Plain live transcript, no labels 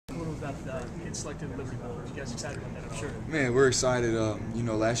about getting selected in Liberty Bowl. You guys excited about that? I'm sure. Man, we're excited.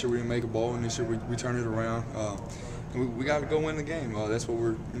 Last year we didn't make a bowl, and this year we turned it around. We got to go win the game. That's what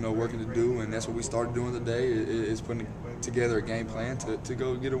we're working to do, and that's what we started doing today. Is putting together a game plan to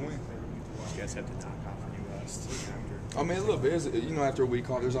go get a win. You guys have to knock off any rust after? I mean, a little bit. After a week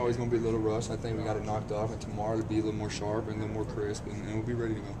off, there's always going to be a little rust. I think we got it knocked off, and tomorrow to be a little more sharp and a little more crisp, and we'll be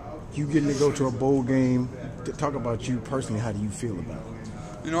ready to go. You getting to go to a bowl game. Talk about you personally. How do you feel about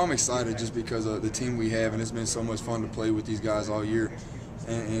it? I'm excited just because of the team we have, and it's been so much fun to play with these guys all year.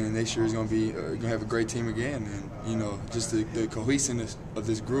 And next year is going to be going to have a great team again, and just the cohesiveness of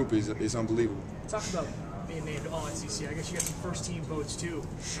this group is unbelievable. Talk about being named All-SEC. I guess you got some first-team votes too,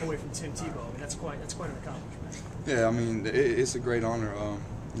 away from Tim Tebow. I mean, that's quite an accomplishment. Yeah, I mean it's a great honor,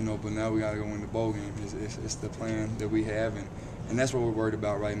 but now we got to go win the bowl game. It's the plan that we have, and that's what we're worried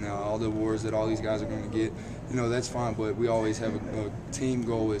about right now. All the awards that all these guys are going to get, that's fine, but we always have a team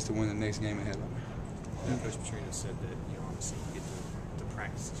goal is to win the next game ahead of them. Coach Petrino said that obviously you get the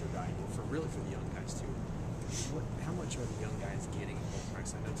practices are valuable for the young guys too. How much are the young guys getting in bowl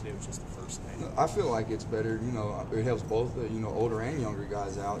practice? I know today was just the first day. I feel like it's better. It helps both older and younger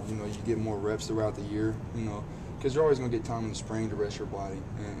guys out. You get more reps throughout the year. Because you're always going to get time in the spring to rest your body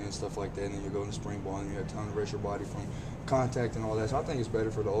and stuff like that. And then you go into spring ball and you have time to rest your body from contact and all that. So I think it's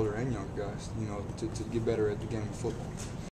better for the older and younger guys, to get better at the game of football.